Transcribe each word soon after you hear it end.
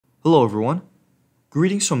Hello everyone,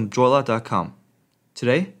 greetings from JoyLot.com.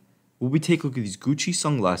 Today, we'll be taking a look at these Gucci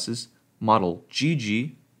sunglasses, model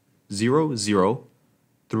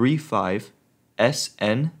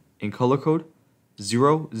GG0035SN in color code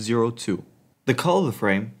 002. The color of the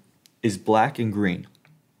frame is black and green,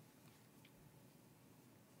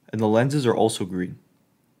 and the lenses are also green.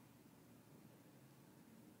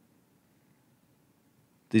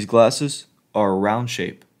 These glasses are a round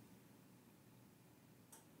shape.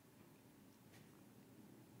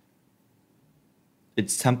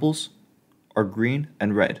 Its temples are green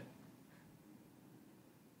and red.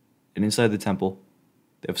 And inside the temple,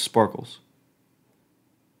 they have sparkles.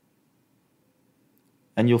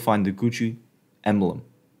 And you'll find the Gucci emblem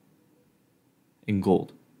in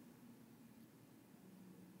gold.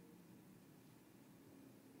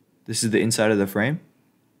 This is the inside of the frame.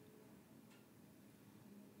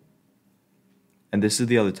 And this is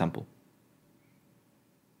the other temple.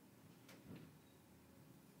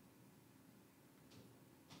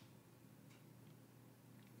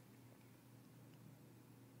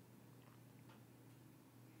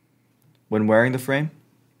 When wearing the frame,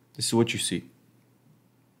 this is what you see.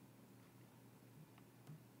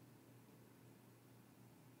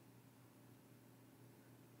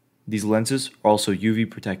 These lenses are also UV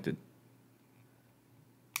protected.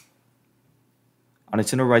 On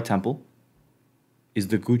its inner right temple is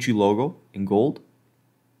the Gucci logo in gold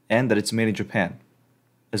and that it's made in Japan,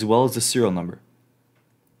 as well as the serial number.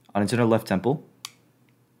 On its inner left temple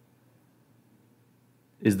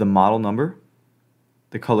is the model number,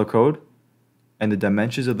 the color code, and the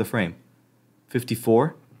dimensions of the frame.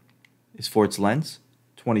 54 is for its lens,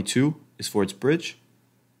 22 is for its bridge,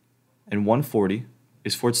 and 140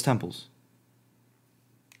 is for its temples.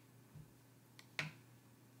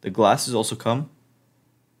 The glasses also come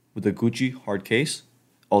with a Gucci hard case,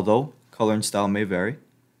 although color and style may vary.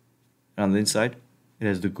 And on the inside, it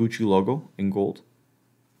has the Gucci logo in gold,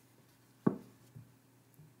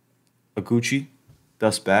 a Gucci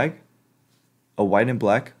dust bag, a white and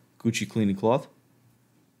black Gucci cleaning cloth,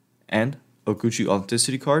 and a Gucci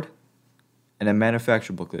authenticity card, and a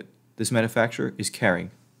manufacturer booklet. This manufacturer is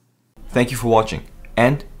Caring. Thank you for watching,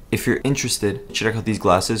 and if you're interested to check out these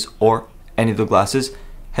glasses or any of the glasses,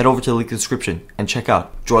 head over to the link in the description and check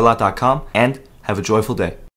out JoyLot.com and have a joyful day.